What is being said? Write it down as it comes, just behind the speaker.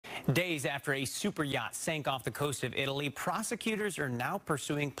Days after a super yacht sank off the coast of Italy, prosecutors are now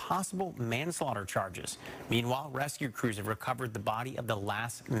pursuing possible manslaughter charges. Meanwhile, rescue crews have recovered the body of the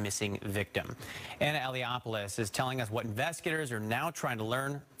last missing victim. Anna Eliopoulos is telling us what investigators are now trying to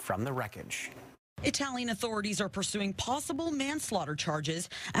learn from the wreckage. Italian authorities are pursuing possible manslaughter charges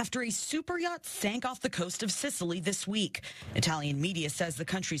after a super yacht sank off the coast of Sicily this week. Italian media says the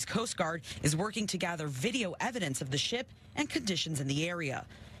country's Coast Guard is working to gather video evidence of the ship and conditions in the area.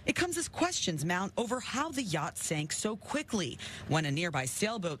 It comes as questions mount over how the yacht sank so quickly when a nearby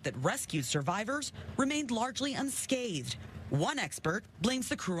sailboat that rescued survivors remained largely unscathed. One expert blames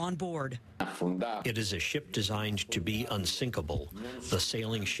the crew on board. It is a ship designed to be unsinkable. The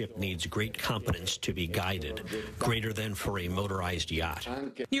sailing ship needs great competence to be guided, greater than for a motorized yacht.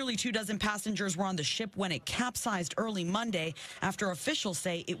 Nearly 24 passengers were on the ship when it capsized early Monday after officials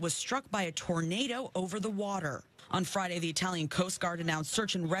say it was struck by a tornado over the water. On Friday, the Italian Coast Guard announced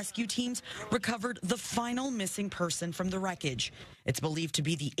search and rescue teams recovered the final missing person from the wreckage. It's believed to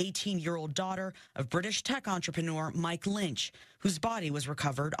be the 18-year-old daughter of British tech entrepreneur Mike Lynch, whose body was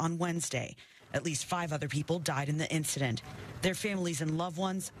recovered on Wednesday. At least 5 other people died in the incident. Their families and loved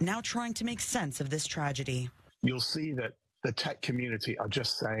ones now trying to make sense of this tragedy. You'll see that the tech community are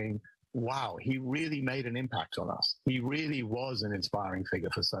just saying, wow, he really made an impact on us. He really was an inspiring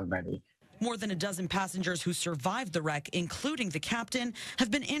figure for so many. More than a dozen passengers who survived the wreck, including the captain,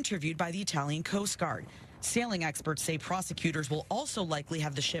 have been interviewed by the Italian Coast Guard. Sailing experts say prosecutors will also likely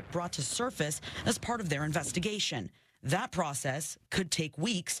have the ship brought to surface as part of their investigation. That process could take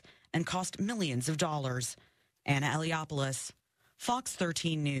weeks and cost millions of dollars. Anna Eliopoulos, Fox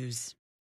 13 News.